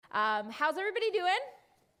How's everybody doing?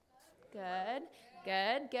 Good.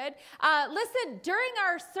 Listen, during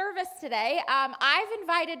our service today, I've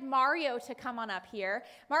invited Mario to come on up here.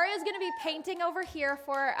 Mario's going to be painting over here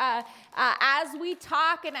for as we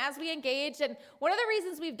talk and as we engage. And one of the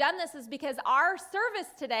reasons we've done this is because our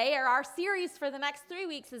service today, or our series for the next 3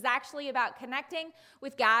 weeks, is actually about connecting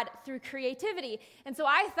with God through creativity. And so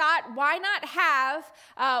I thought, why not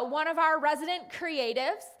have one of our resident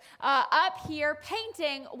creatives up here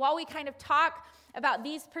painting while we kind of talk about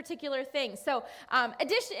these particular things. So in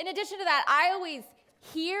addition to that, I always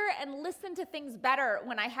hear and listen to things better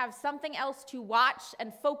when I have something else to watch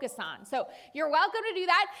and focus on. So you're welcome to do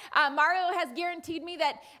that. Mario has guaranteed me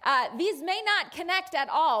that these may not connect at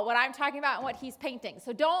all, what I'm talking about and what he's painting.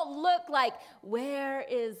 So don't look like, where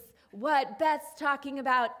is what Beth's talking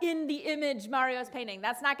about in the image Mario's painting?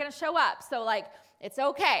 That's not going to show up. So it's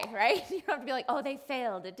okay, right? You don't have to be like, oh, they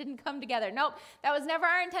failed. It didn't come together. Nope, that was never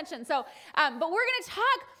our intention. So, but we're going to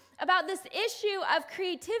talk about this issue of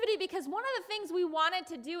creativity because one of the things we wanted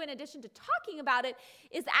to do in addition to talking about it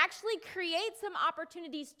is actually create some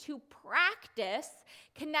opportunities to practice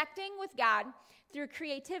connecting with God through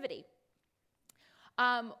creativity.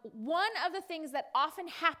 One of the things that often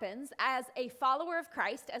happens as a follower of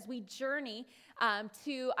Christ, as we journey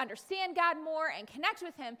to understand God more and connect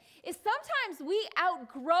with Him, is sometimes we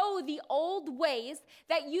outgrow the old ways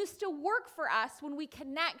that used to work for us when we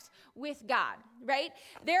connect with God, right?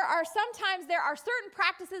 There are certain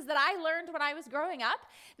practices that I learned when I was growing up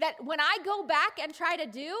that when I go back and try to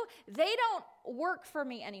do, they don't work for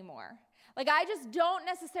me anymore. I just don't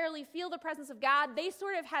necessarily feel the presence of God. They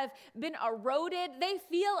sort of have been eroded. They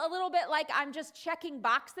feel a little bit like I'm just checking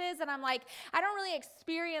boxes, and I'm like, I don't really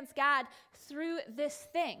experience God through this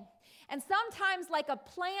thing. And sometimes, like a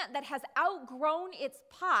plant that has outgrown its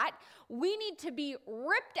pot, we need to be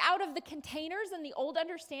ripped out of the containers and the old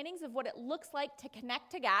understandings of what it looks like to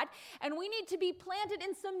connect to God, and we need to be planted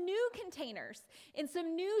in some new containers, in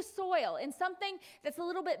some new soil, in something that's a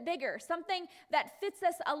little bit bigger, something that fits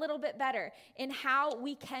us a little bit better in how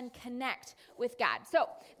we can connect with God. So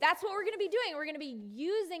that's what we're going to be doing. We're going to be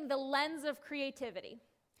using the lens of creativity.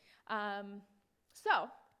 So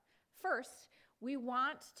first, we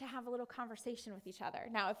want to have a little conversation with each other.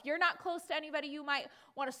 Now, if you're not close to anybody, you might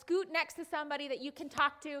want to scoot next to somebody that you can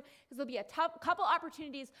talk to, because there'll be a couple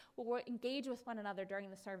opportunities where we'll engage with one another during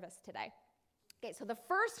the service today. Okay, so the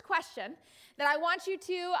first question that I want you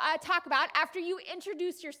to talk about after you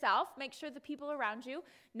introduce yourself, make sure the people around you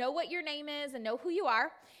know what your name is and know who you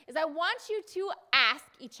are, is I want you to ask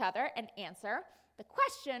each other and answer the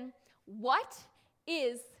question, what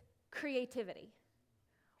is creativity?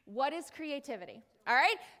 What is creativity? All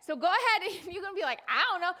right? So go ahead. You're going to be like, I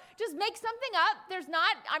don't know. Just make something up.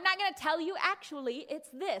 I'm not going to tell you actually it's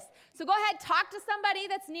this. So go ahead, talk to somebody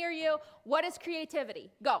that's near you. What is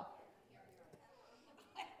creativity? Go.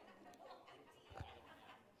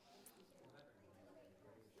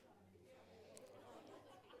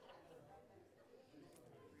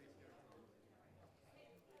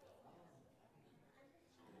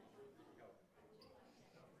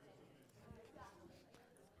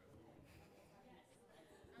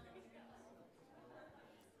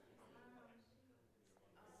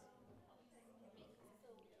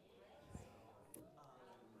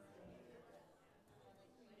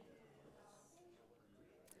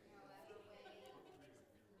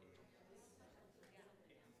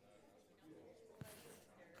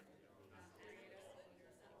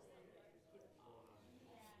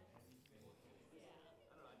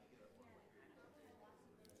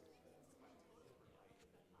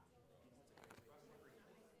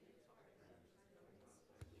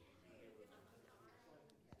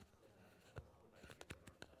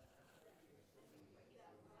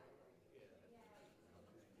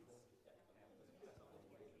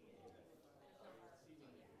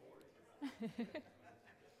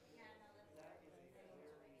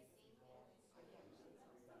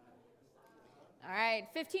 All right,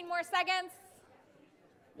 15 more seconds.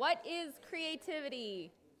 What is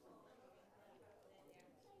creativity?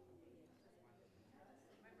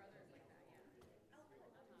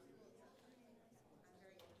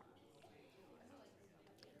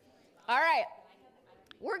 All right,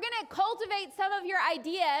 we're going to cultivate some of your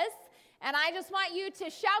ideas, and I just want you to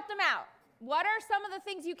shout them out. What are some of the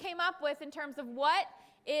things you came up with in terms of what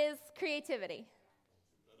is creativity?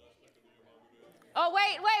 Oh,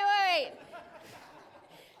 wait.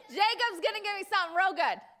 Jacob's going to give me something real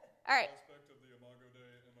good. All right. Aspect of the Imago Dei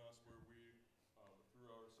in us where we, through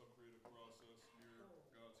our self-creative process, hear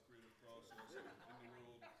God's creative process in the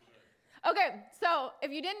world today. Okay, so if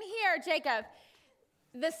you didn't hear Jacob,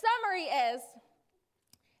 the summary is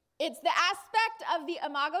It's the aspect of the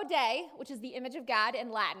Imago Dei, which is the image of God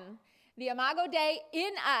in Latin. The Imago Dei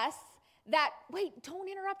in us that, wait, don't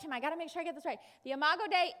interrupt him. I got to make sure I get this right. The Imago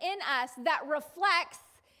Dei in us that reflects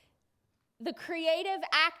the creative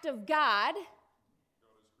act of God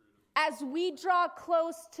as we draw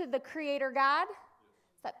close to the Creator God.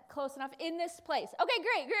 Is that close enough? In this place. Okay,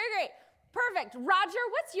 great. Perfect. Roger,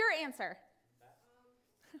 what's your answer?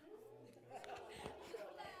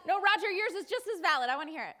 No, Roger, yours is just as valid. I want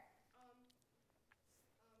to hear it.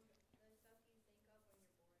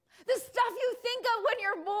 The stuff you think of when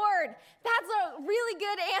you're bored. That's a really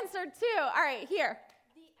good answer, too. All right, here.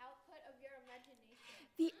 The output of your imagination.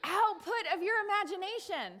 The output of your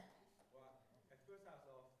imagination. Well, at first I was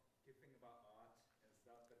all thinking about art and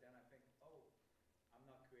stuff, but then I think, I'm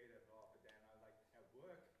not creative at all. But then at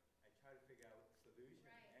work, I try to figure out solutions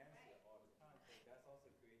and answer all the time. So that's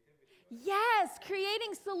also creativity. Yes,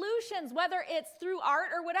 creating solutions, whether it's through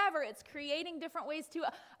art or whatever. It's creating different ways to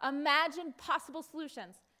imagine possible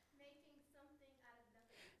solutions.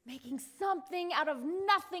 Making something out of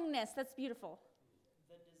nothingness. That's beautiful.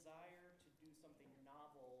 The desire to do something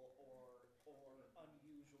novel or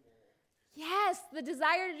unusual. Yes, the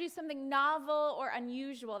desire to do something novel or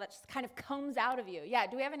unusual that just kind of comes out of you. Yeah,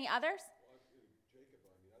 do we have any others? Well, Jacob,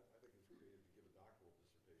 I think it's creative to give a doctoral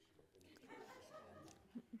dissertation.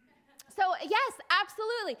 So yes,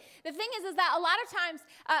 absolutely. The thing is that a lot of times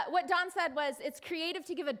what Don said was it's creative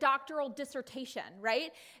to give a doctoral dissertation,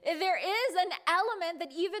 right? There is an element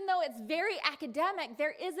that even though it's very academic,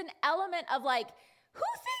 there is an element of like, who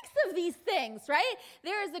thinks of these things, right?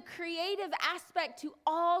 There is a creative aspect to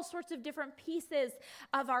all sorts of different pieces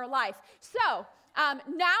of our life. So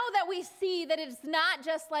now that we see that it's not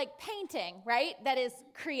just like painting, right, that is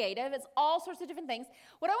creative, it's all sorts of different things,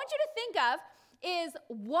 what I want you to think of is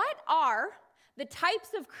what are the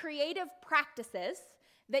types of creative practices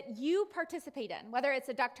that you participate in, whether it's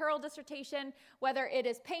a doctoral dissertation, whether it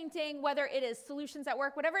is painting, whether it is solutions at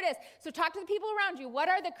work, whatever it is. So talk to the people around you. What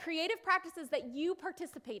are the creative practices that you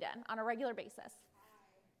participate in on a regular basis?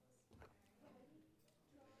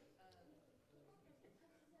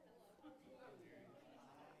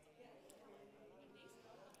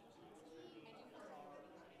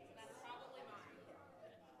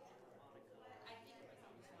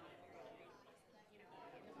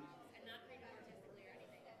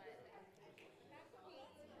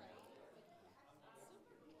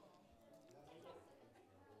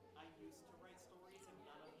 I used to write stories and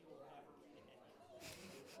none of you will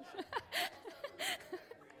ever read any. I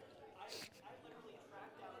literally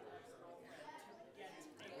tracked down an ex-girlfriend to get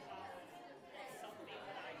a copy of something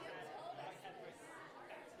that I had written back to me so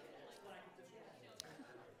that I could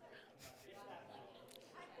destroy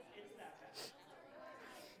it. It's that bad. It's that bad.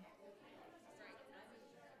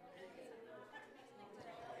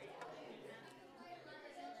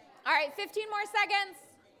 All right, 15 more seconds.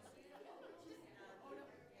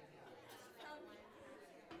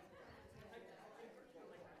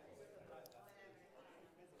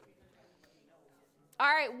 All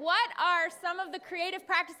right, what are some of the creative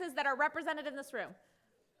practices that are represented in this room?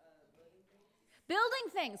 Building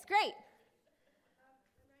things, great.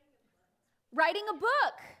 Writing a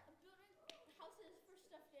book. Building houses for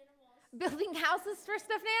stuffed animals. Building houses for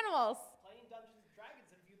stuffed animals. Playing Dungeons and Dragons,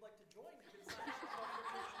 and if you'd like to join, you can sign up for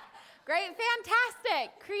conversation. Great,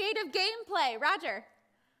 fantastic. Creative gameplay. Roger.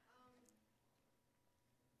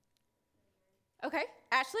 Okay,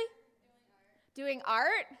 Ashley? Doing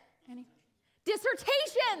art. Any?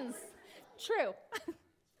 Dissertations. True.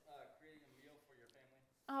 Creating a meal for your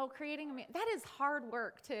family. Oh, creating a meal. That is hard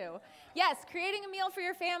work, too. Yes, creating a meal for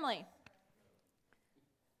your family.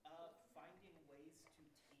 Finding ways to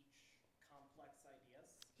teach complex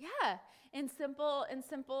ideas. Yeah, in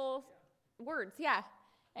simple words. Yeah.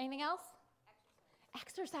 Anything else?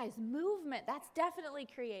 Exercise, movement. That's definitely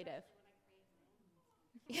creative.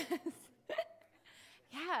 Yes.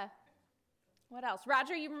 Yeah. What else?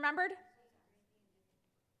 Roger, you remembered?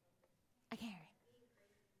 I can't hear you.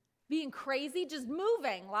 Being crazy, just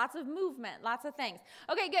moving. Lots of movement, lots of things.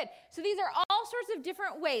 Okay, good. So these are all sorts of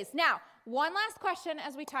different ways. Now, one last question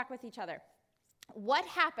as we talk with each other. What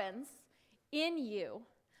happens in you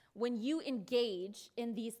when you engage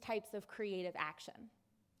in these types of creative action?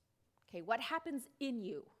 Okay, what happens in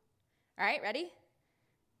you? All right, ready?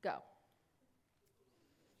 Go.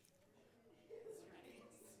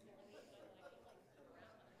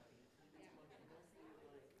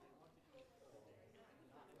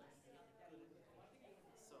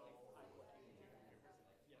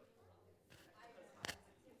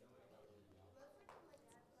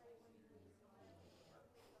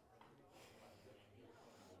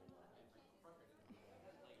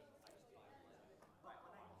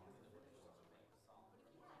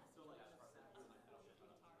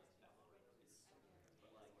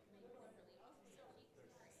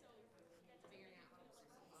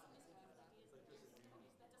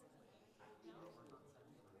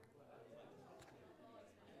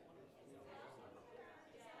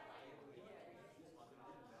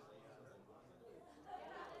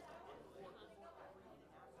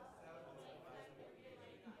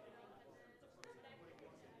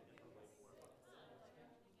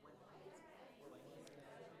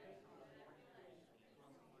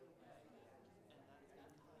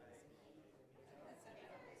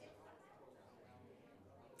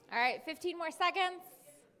 All right, 15 more seconds.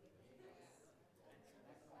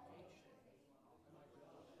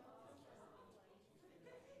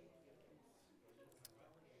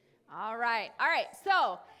 All right.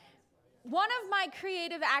 So one of my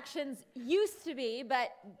creative actions used to be, but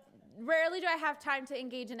rarely do I have time to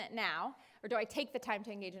engage in it now, or do I take the time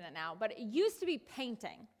to engage in it now, but it used to be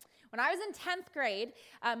painting. When I was in 10th grade,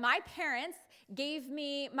 my parents gave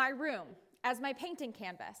me my room as my painting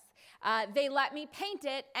canvas. They let me paint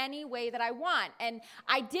it any way that I want. And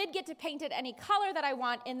I did get to paint it any color that I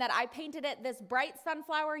want, in that I painted it this bright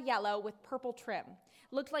sunflower yellow with purple trim.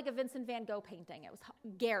 Looked like a Vincent van Gogh painting. It was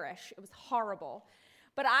garish. It was horrible.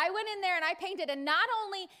 But I went in there and I painted, and not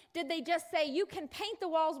only did they just say, you can paint the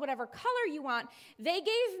walls whatever color you want, they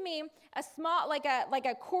gave me a small, like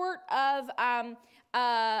a quart of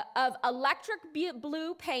electric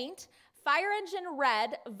blue paint, fire engine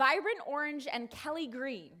red, vibrant orange, and Kelly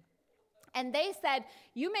green. And they said,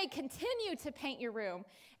 you may continue to paint your room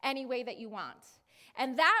any way that you want.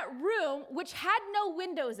 And that room, which had no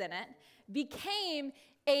windows in it, became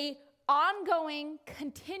a ongoing,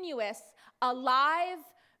 continuous, alive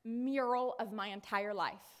mural of my entire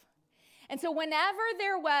life. And so whenever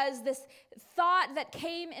there was this thought that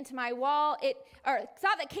came into my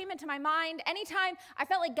thought that came into my mind, anytime I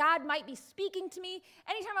felt like God might be speaking to me,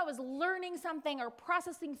 anytime I was learning something or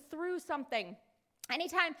processing through something,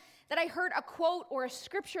 anytime that I heard a quote or a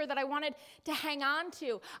scripture that I wanted to hang on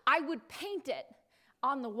to, I would paint it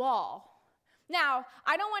on the wall. Now,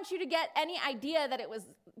 I don't want you to get any idea that it was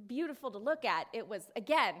beautiful to look at. It was,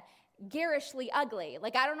 again, garishly ugly.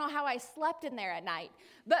 Like, I don't know how I slept in there at night.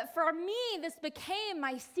 But for me, this became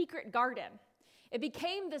my secret garden. It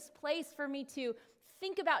became this place for me to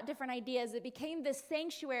think about different ideas. It became this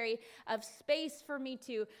sanctuary of space for me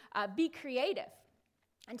to be creative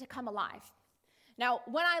and to come alive. Now,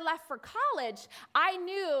 when I left for college, I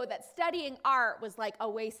knew that studying art was like a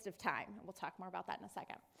waste of time. We'll talk more about that in a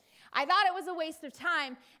second. I thought it was a waste of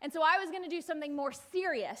time, and so I was going to do something more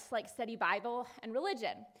serious, like study Bible and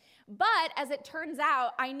religion. But as it turns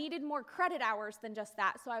out, I needed more credit hours than just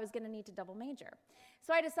that, so I was going to need to double major.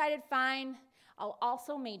 So I decided, fine, I'll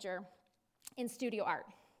also major in studio art,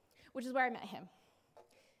 which is where I met him.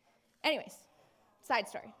 Anyways, side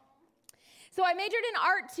story. So I majored in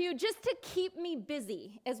art too, just to keep me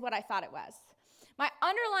busy, is what I thought it was. My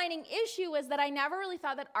underlining issue was that I never really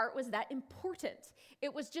thought that art was that important.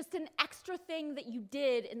 It was just an extra thing that you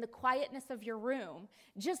did in the quietness of your room,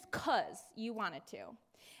 just 'cause you wanted to.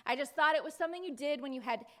 I just thought it was something you did when you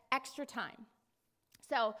had extra time.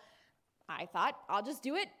 So I thought, I'll just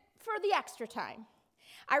do it for the extra time.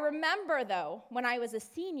 I remember, though, when I was a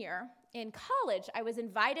senior in college, I was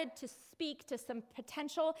invited to speak to some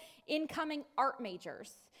potential incoming art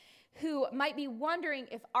majors who might be wondering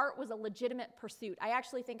if art was a legitimate pursuit. I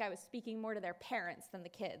actually think I was speaking more to their parents than the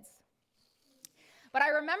kids. But I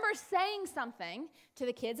remember saying something to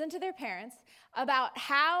the kids and to their parents about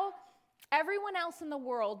how everyone else in the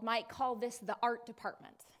world might call this the art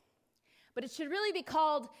department. But it should really be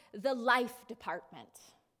called the life department.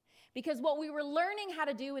 Because what we were learning how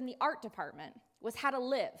to do in the art department was how to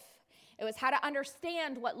live. It was how to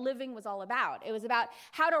understand what living was all about. It was about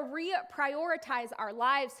how to reprioritize our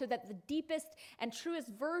lives so that the deepest and truest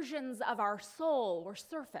versions of our soul were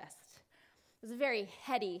surfaced. It was a very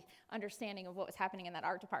heady understanding of what was happening in that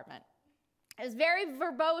art department. It was very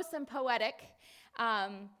verbose and poetic,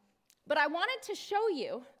 but I wanted to show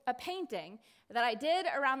you a painting that I did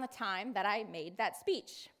around the time that I made that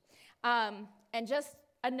speech. And just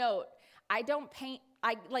a note, I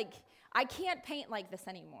can't paint like this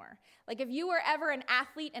anymore. Like, if you were ever an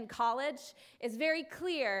athlete in college, it's very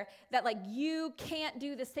clear that, like, you can't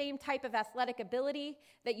do the same type of athletic ability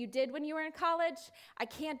that you did when you were in college. I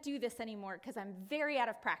can't do this anymore because I'm very out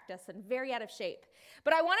of practice and very out of shape.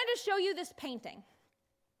 But I wanted to show you this painting.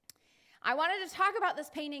 I wanted to talk about this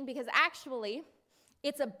painting because actually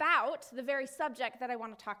it's about the very subject that I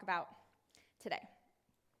want to talk about today.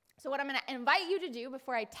 So what I'm going to invite you to do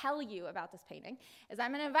before I tell you about this painting is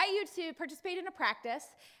I'm going to invite you to participate in a practice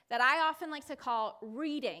that I often like to call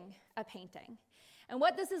reading a painting. And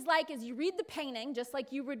what this is like is you read the painting just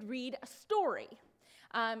like you would read a story.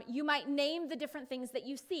 You might name the different things that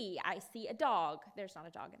you see. I see a dog. There's not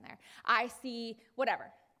a dog in there. I see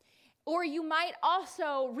whatever. Or you might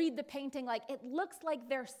also read the painting like it looks like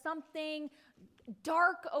there's something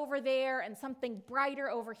dark over there and something brighter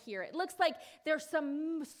over here. It looks like there's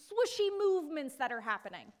some swooshy movements that are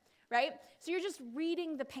happening, right? So you're just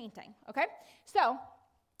reading the painting, okay? So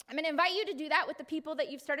I'm going to invite you to do that with the people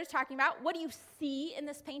that you've started talking about. What do you see in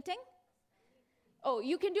this painting? Oh,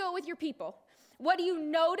 you can do it with your people. What do you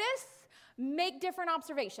notice? Make different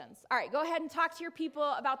observations. All right, go ahead and talk to your people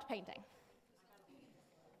about the painting.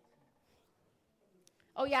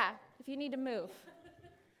 Oh yeah, if you need to move.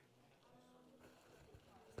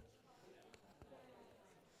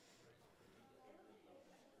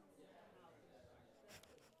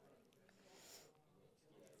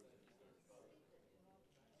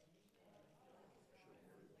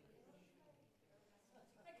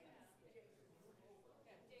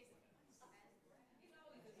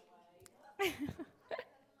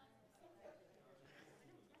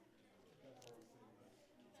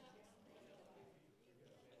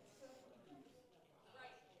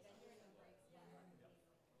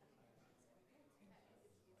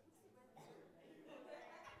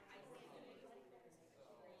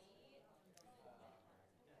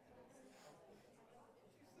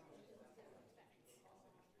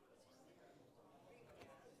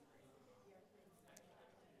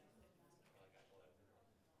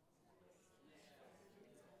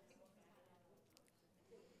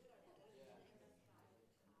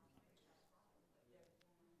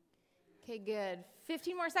 Okay, good.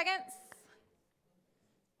 15 more seconds.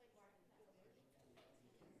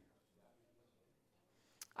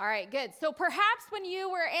 All right, good. So perhaps when you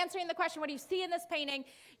were answering the question, what do you see in this painting,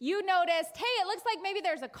 you noticed, hey, it looks like maybe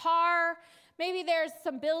there's a car, maybe there's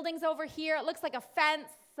some buildings over here, it looks like a fence,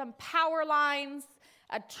 some power lines,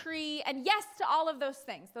 a tree, and yes to all of those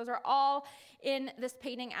things. Those are all in this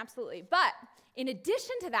painting, absolutely. But in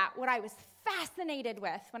addition to that, what I was fascinated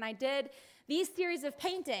with when I did these series of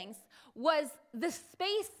paintings was the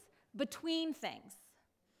space between things.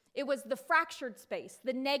 It was the fractured space,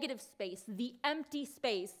 the negative space, the empty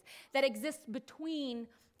space that exists between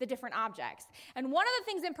the different objects. And one of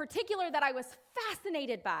the things in particular that I was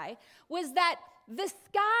fascinated by was that the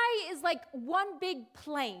sky is like one big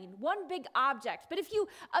plane, one big object. But if you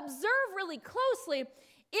observe really closely,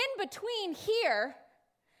 in between here,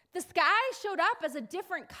 the sky showed up as a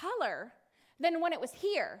different color than when it was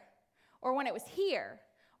here, or when it was here,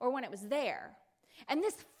 or when it was there. And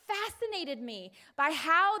this fascinated me by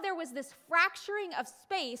how there was this fracturing of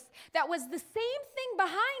space that was the same thing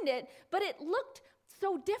behind it, but it looked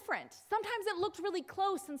so different. Sometimes it looked really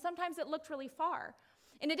close, and sometimes it looked really far.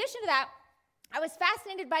 In addition to that, I was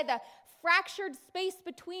fascinated by the fractured space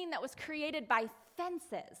between that was created by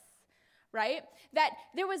fences, right? That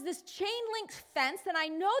there was this chain link fence, and I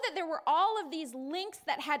know that there were all of these links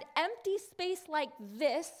that had empty space like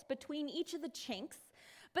this between each of the chinks,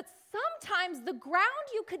 but sometimes the ground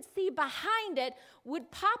you could see behind it would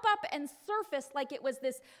pop up and surface like it was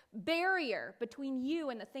this barrier between you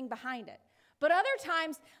and the thing behind it. But other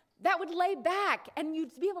times, that would lay back, and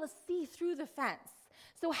you'd be able to see through the fence.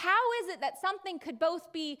 So how is it that something could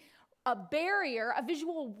both be a barrier, a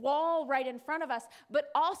visual wall right in front of us, but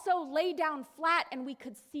also lay down flat and we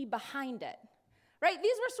could see behind it? Right?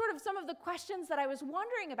 These were sort of some of the questions that I was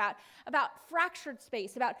wondering about fractured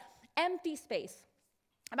space, about empty space,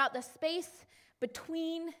 about the space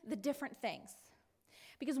between the different things.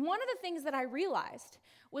 Because one of the things that I realized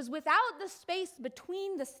was without the space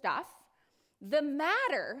between the stuff, the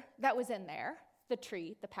matter that was in there, the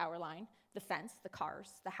tree, the power line, the fence, the cars,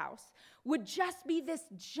 the house, would just be this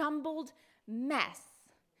jumbled mess.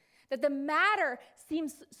 That the matter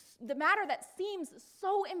that seems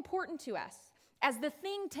so important to us as the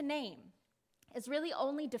thing to name is really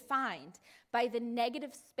only defined by the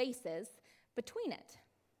negative spaces between it.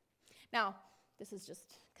 Now, this is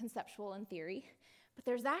just conceptual in theory, but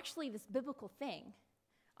there's actually this biblical thing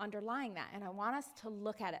underlying that, and I want us to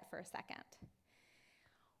look at it for a second.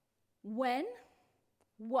 When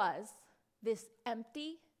was this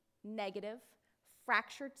empty, negative,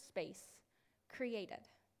 fractured space created?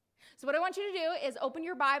 So what I want you to do is open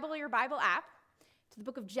your Bible or your Bible app to the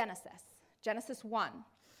book of Genesis, Genesis 1.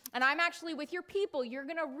 And I'm actually with your people, you're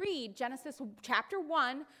going to read Genesis chapter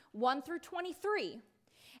 1, 1 through 23.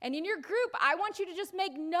 And in your group, I want you to just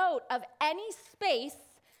make note of any space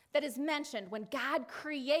that is mentioned when God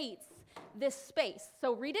creates this space.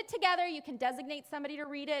 So read it together. You can designate somebody to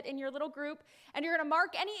read it in your little group. And you're going to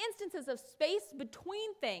mark any instances of space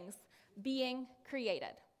between things being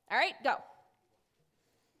created. All right, go.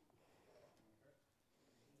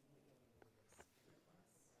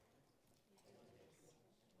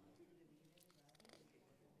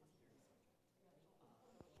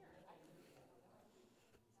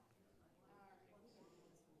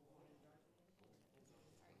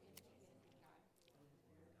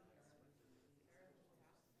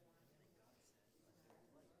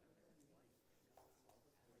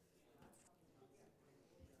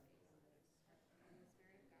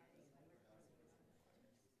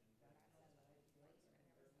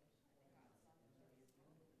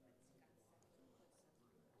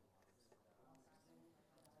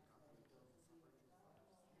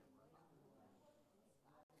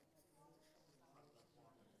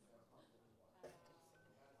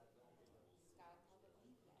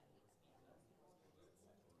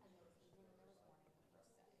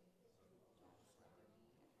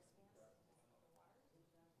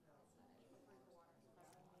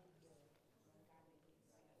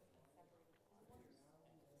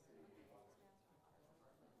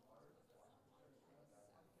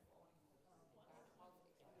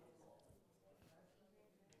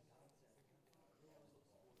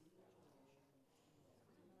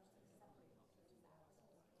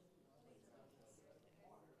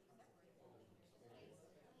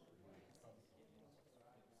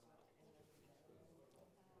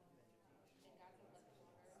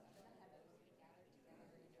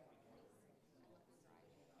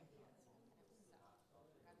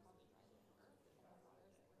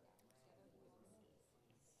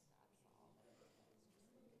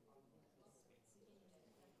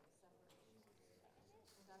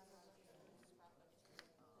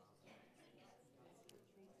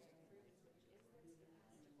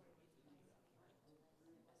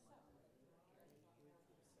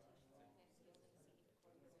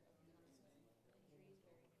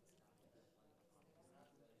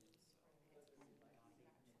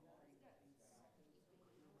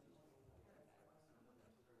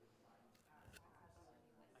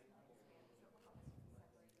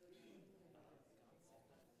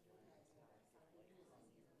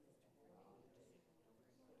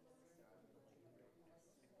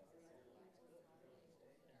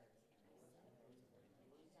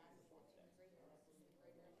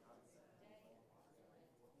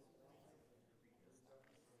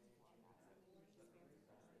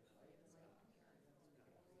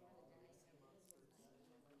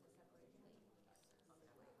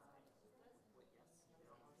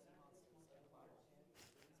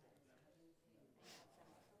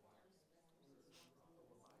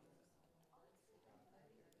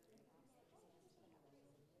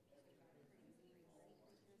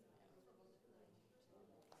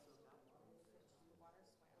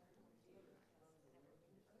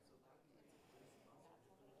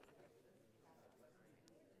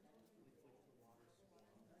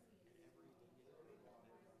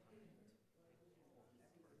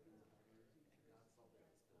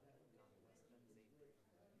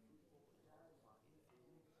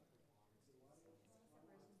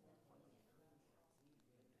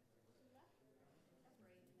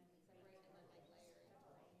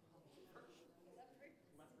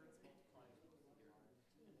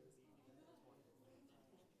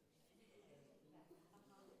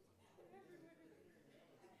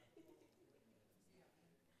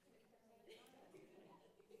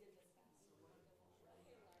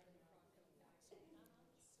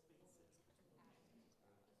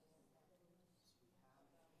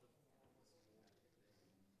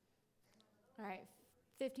 All right,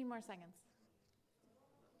 15 more seconds.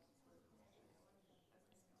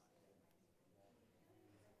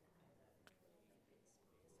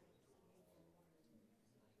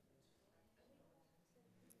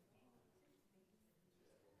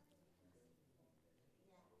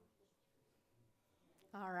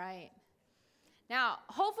 All right. Now,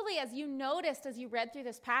 hopefully, as you noticed as you read through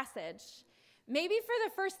this passage, maybe for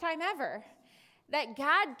the first time ever, that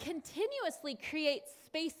God continuously creates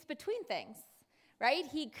space between things, right?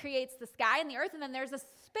 He creates the sky and the earth, and then there's a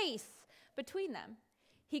space between them.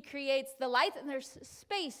 He creates the light, and there's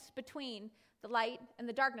space between the light and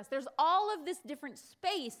the darkness. There's all of this different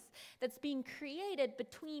space that's being created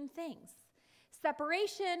between things.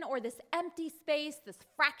 Separation, or this empty space, this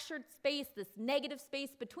fractured space, this negative space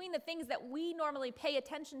between the things that we normally pay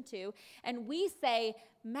attention to and we say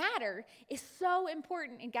matter, is so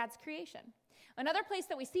important in God's creation. Another place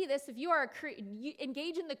that we see this, if you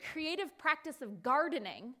engage in the creative practice of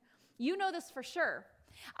gardening, you know this for sure.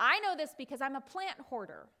 I know this because I'm a plant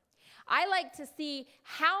hoarder. I like to see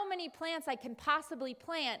how many plants I can possibly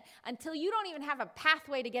plant until you don't even have a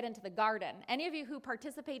pathway to get into the garden. Any of you who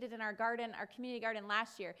participated in our community garden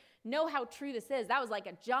last year, know how true this is. That was like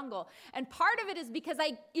a jungle. And part of it is because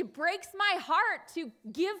it breaks my heart to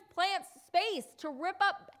give plants space, to rip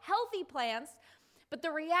up healthy plants. But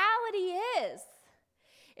the reality is,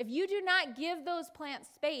 if you do not give those plants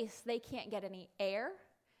space, they can't get any air.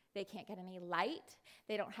 They can't get any light.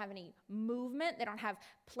 They don't have any movement. They don't have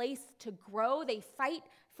place to grow. They fight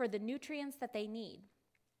for the nutrients that they need.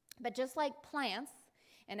 But just like plants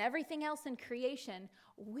and everything else in creation,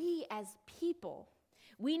 we as people,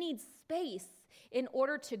 we need space in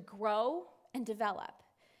order to grow and develop.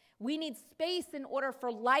 We need space in order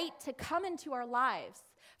for light to come into our lives,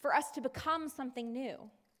 for us to become something new.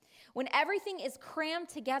 When everything is crammed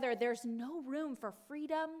together, there's no room for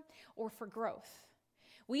freedom or for growth.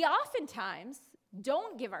 We oftentimes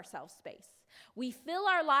don't give ourselves space. We fill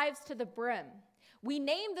our lives to the brim. We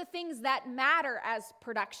name the things that matter as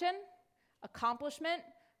production, accomplishment,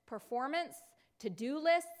 performance, to-do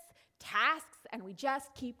lists, tasks, and we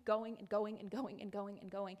just keep going and going and going and going and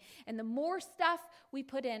going. And the more stuff we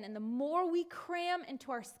put in and the more we cram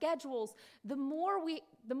into our schedules, the more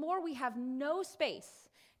we have no space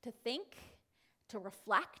to think, to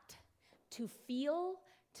reflect, to feel,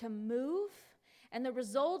 to move. And the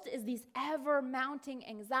result is these ever-mounting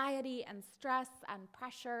anxiety and stress and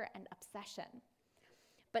pressure and obsession.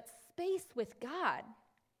 But space with God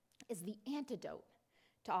is the antidote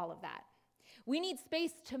to all of that. We need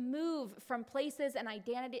space to move from places and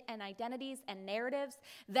identities and narratives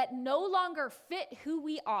that no longer fit who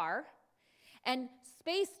we are, and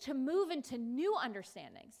space to move into new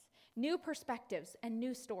understandings, new perspectives, and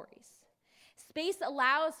new stories. Space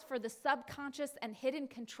allows for the subconscious and hidden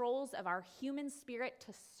controls of our human spirit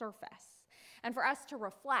to surface and for us to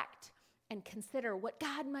reflect and consider what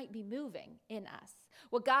God might be moving in us,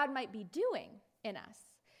 what God might be doing in us.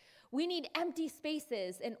 We need empty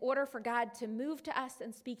spaces in order for God to move to us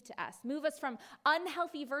and speak to us, move us from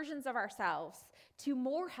unhealthy versions of ourselves to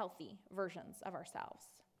more healthy versions of ourselves.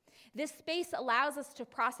 This space allows us to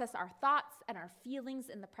process our thoughts and our feelings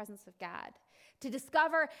in the presence of God, to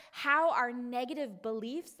discover how our negative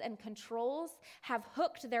beliefs and controls have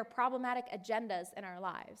hooked their problematic agendas in our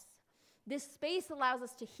lives. This space allows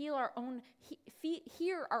us to hear our own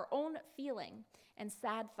feeling and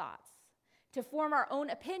sad thoughts, to form our own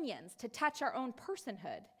opinions, to touch our own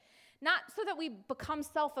personhood. Not so that we become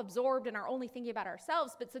self-absorbed and are only thinking about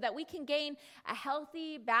ourselves, but so that we can gain a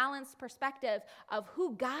healthy, balanced perspective of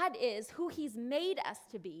who God is, who He's made us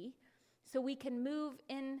to be, so we can move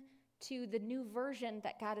into the new version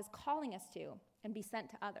that God is calling us to and be sent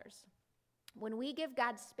to others. When we give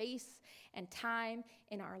God space and time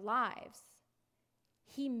in our lives,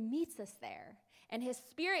 He meets us there, and His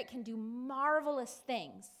Spirit can do marvelous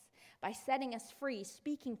things by setting us free,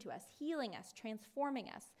 speaking to us, healing us, transforming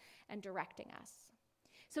us, and directing us.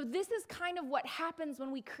 So this is kind of what happens when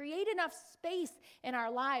we create enough space in our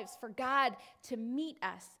lives for God to meet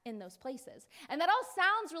us in those places. And that all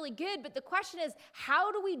sounds really good, but the question is,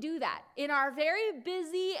 how do we do that? In our very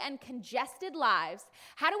busy and congested lives,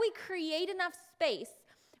 how do we create enough space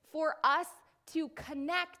for us to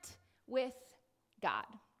connect with God?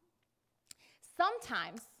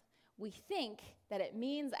 Sometimes we think that it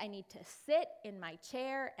means I need to sit in my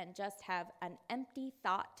chair and just have an empty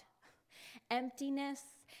thought, emptiness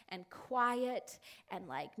and quiet and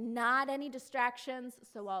like not any distractions.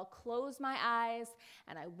 So I'll close my eyes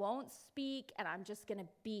and I won't speak and I'm just going to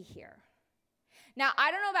be here. Now,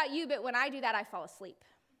 I don't know about you, but when I do that, I fall asleep,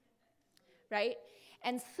 right?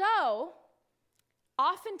 And so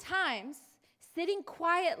oftentimes Sitting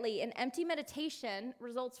quietly in empty meditation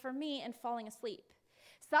results for me in falling asleep.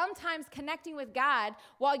 Sometimes connecting with God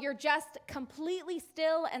while you're just completely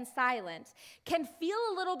still and silent can feel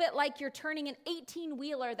a little bit like you're turning an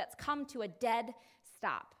 18-wheeler that's come to a dead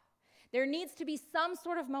stop. There needs to be some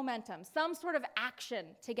sort of momentum, some sort of action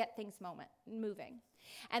to get things moving.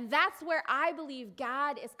 And that's where I believe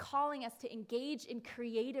God is calling us to engage in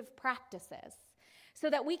creative practices so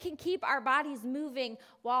that we can keep our bodies moving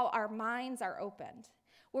while our minds are opened,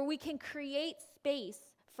 where we can create space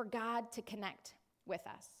for God to connect with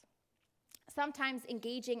us. Sometimes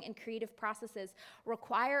engaging in creative processes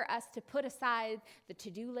require us to put aside the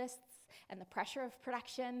to-do lists and the pressure of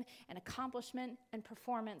production and accomplishment and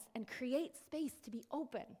performance and create space to be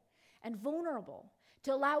open and vulnerable,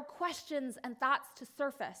 to allow questions and thoughts to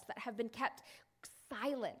surface that have been kept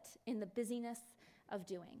silent in the busyness of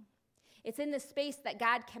doing. It's in this space that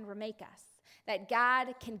God can remake us, that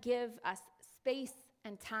God can give us space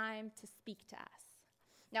and time to speak to us.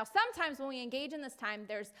 Now, sometimes when we engage in this time,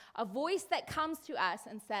 there's a voice that comes to us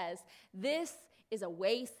and says, this is a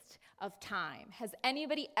waste of time. Has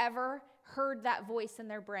anybody ever heard that voice in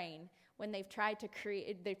their brain when they've tried to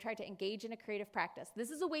engage in a creative practice? This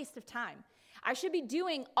is a waste of time. I should be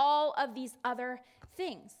doing all of these other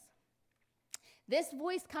things. This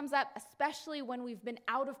voice comes up especially when we've been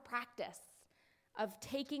out of practice of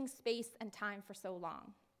taking space and time for so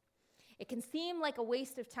long. It can seem like a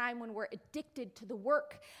waste of time when we're addicted to the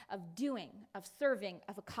work of doing, of serving,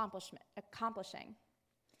 of accomplishing.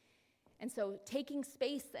 And so taking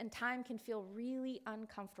space and time can feel really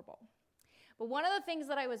uncomfortable. But one of the things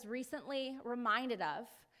that I was recently reminded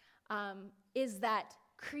of is that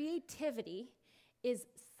creativity is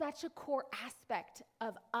such a core aspect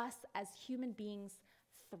of us as human beings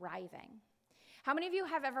thriving. How many of you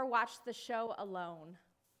have ever watched the show Alone?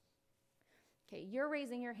 Okay, you're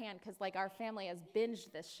raising your hand because our family has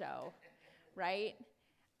binged this show, right?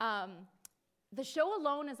 The show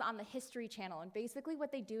Alone is on the History Channel, and basically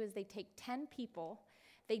what they do is they take 10 people,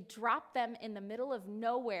 they drop them in the middle of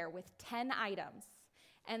nowhere with 10 items,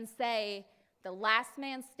 and say, the last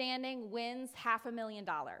man standing wins $500,000,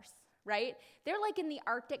 right? They're in the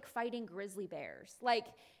Arctic fighting grizzly bears.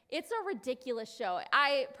 It's a ridiculous show.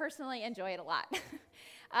 I personally enjoy it a lot.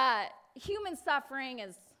 Human suffering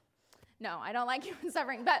is... No, I don't like human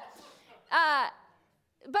suffering, but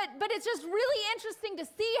it's just really interesting to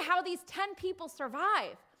see how these 10 people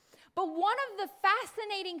survive. But one of the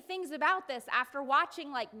fascinating things about this, after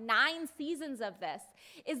watching 9 seasons of this,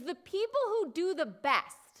 is the people who do the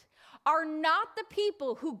best are not the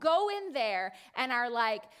people who go in there and are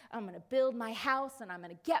I'm going to build my house, and I'm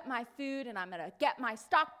going to get my food, and I'm going to get my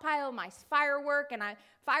stockpile, my firewood, and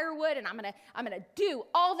I'm going to do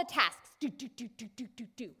all the tasks.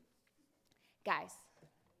 Do. Guys,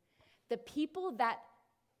 the people that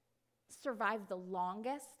survive the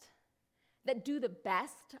longest, that do the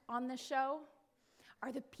best on the show,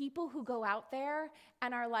 are the people who go out there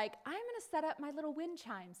and are I'm going to set up my little wind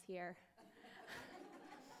chimes here.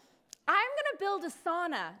 I'm going to build a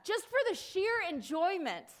sauna just for the sheer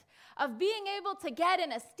enjoyment of being able to get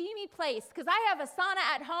in a steamy place, because I have a sauna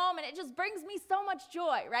at home and it just brings me so much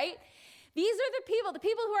joy, right? These are the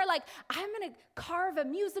people who are I'm going to carve a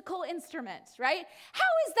musical instrument, right?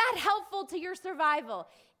 How is that helpful to your survival?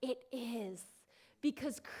 It is,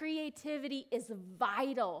 because creativity is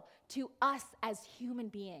vital to us as human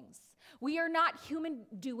beings. We are not human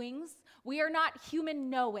doings. We are not human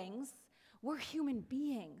knowings. We're human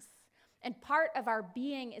beings. And part of our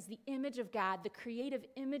being is the image of God, the creative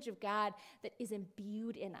image of God that is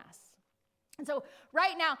imbued in us. And so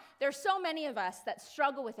right now, there's so many of us that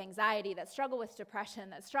struggle with anxiety, that struggle with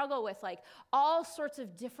depression, that struggle with all sorts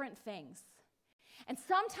of different things. And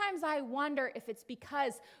sometimes I wonder if it's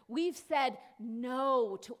because we've said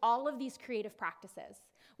no to all of these creative practices.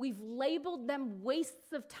 We've labeled them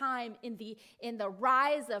wastes of time in the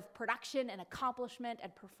rise of production and accomplishment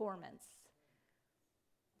and performance.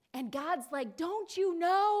 And God's don't you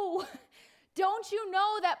know? Don't you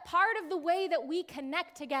know that part of the way that we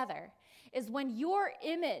connect together is when your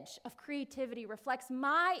image of creativity reflects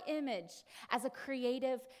my image as a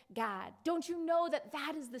creative God? Don't you know that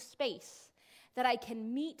that is the space that I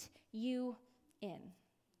can meet you in?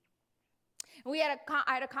 I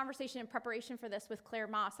had a conversation in preparation for this with Claire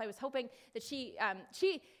Moss. I was hoping that she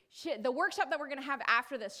the workshop that we're going to have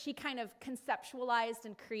after this, she kind of conceptualized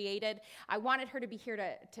and created. I wanted her to be here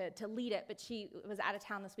to lead it, but she was out of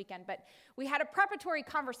town this weekend. But we had a preparatory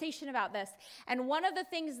conversation about this, and one of the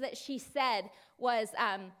things that she said was,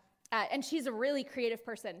 and she's a really creative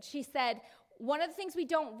person, she said, one of the things we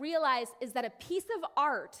don't realize is that a piece of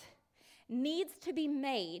art needs to be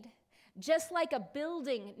made just like a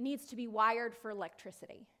building needs to be wired for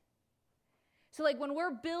electricity. So like when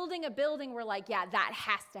we're building a building, we're like, yeah, that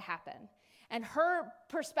has to happen. And her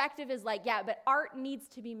perspective is like, yeah, but art needs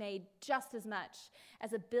to be made just as much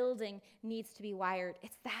as a building needs to be wired.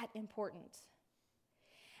 It's that important.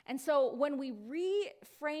 And so when we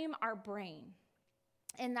reframe our brain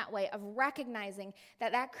in that way of recognizing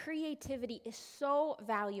that that creativity is so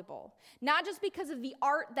valuable, not just because of the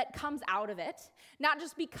art that comes out of it, not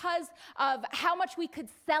just because of how much we could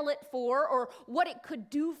sell it for or what it could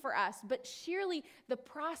do for us, but sheerly the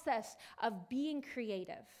process of being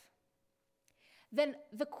creative, then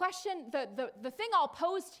the question, the thing I'll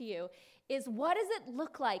pose to you is, what does it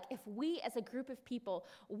look like if we as a group of people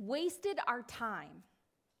wasted our time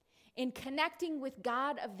in connecting with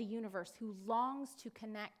God of the universe who longs to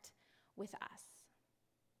connect with us?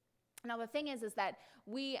 Now, the thing is that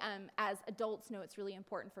we as adults know it's really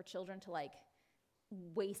important for children to like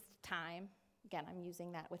waste time. Again, I'm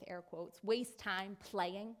using that with air quotes. Waste time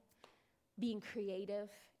playing, being creative,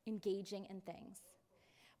 engaging in things.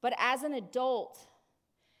 But as an adult,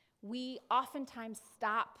 we oftentimes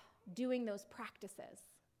stop doing those practices.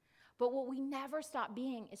 But what we never stop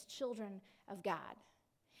being is children of God.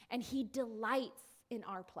 And he delights in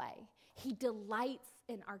our play. He delights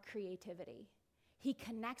in our creativity. He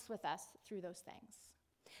connects with us through those things.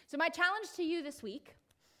 So my challenge to you this week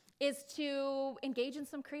is to engage in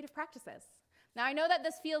some creative practices. Now, I know that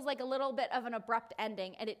this feels like a little bit of an abrupt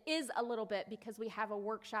ending, and it is a little bit because we have a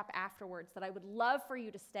workshop afterwards that I would love for you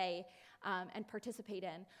to stay and participate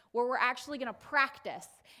in, where we're actually going to practice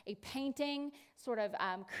a painting, sort of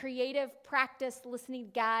creative practice, listening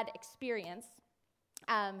to God experience.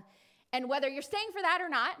 And whether you're staying for that or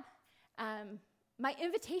not, my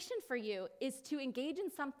invitation for you is to engage in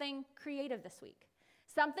something creative this week,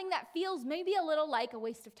 something that feels maybe a little like a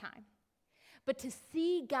waste of time, but to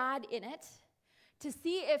see God in it, to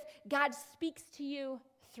see if God speaks to you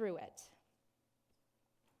through it.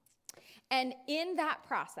 And in that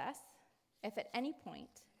process, if at any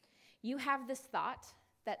point you have this thought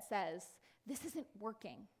that says, this isn't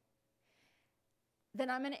working,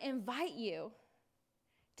 then I'm going to invite you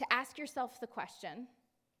to ask yourself the question,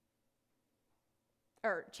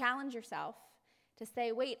 or challenge yourself to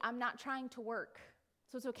say, wait, I'm not trying to work,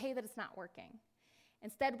 so it's okay that it's not working.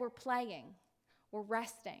 Instead, we're playing, we're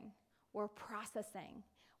resting, we're processing,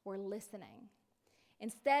 we're listening.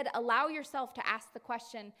 Instead, allow yourself to ask the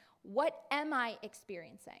question, what am I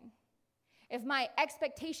experiencing? If my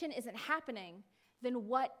expectation isn't happening, then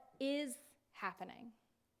what is happening?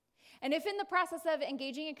 And if in the process of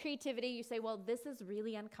engaging in creativity, you say, well, this is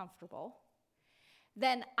really uncomfortable,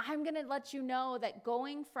 then I'm going to let you know that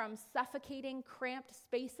going from suffocating, cramped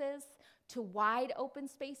spaces to wide open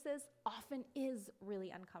spaces often is really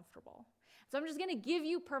uncomfortable. So I'm just going to give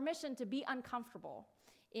you permission to be uncomfortable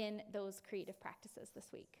in those creative practices this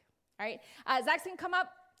week. All right? Zach's going to come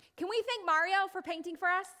up. Can we thank Mario for painting for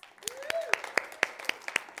us?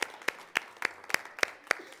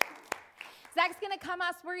 Zach's going to come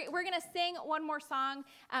us. We're going to sing one more song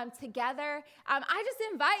together. I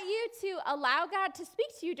just invite you to allow God to speak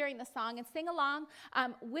to you during the song and sing along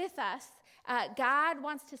with us. God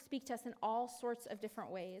wants to speak to us in all sorts of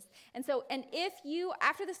different ways. And if you,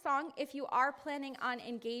 after the song, if you are planning on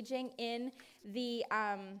engaging in the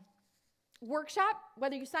workshop,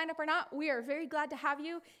 whether you sign up or not, we are very glad to have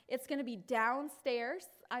you. It's going to be downstairs.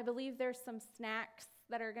 I believe there's some snacks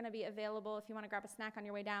that are going to be available if you want to grab a snack on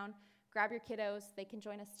your way down. Grab your kiddos. They can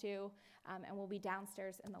join us too. And we'll be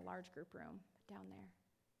downstairs in the large group room down there.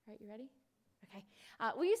 All right, you ready? Okay.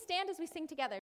 Will you stand as we sing together?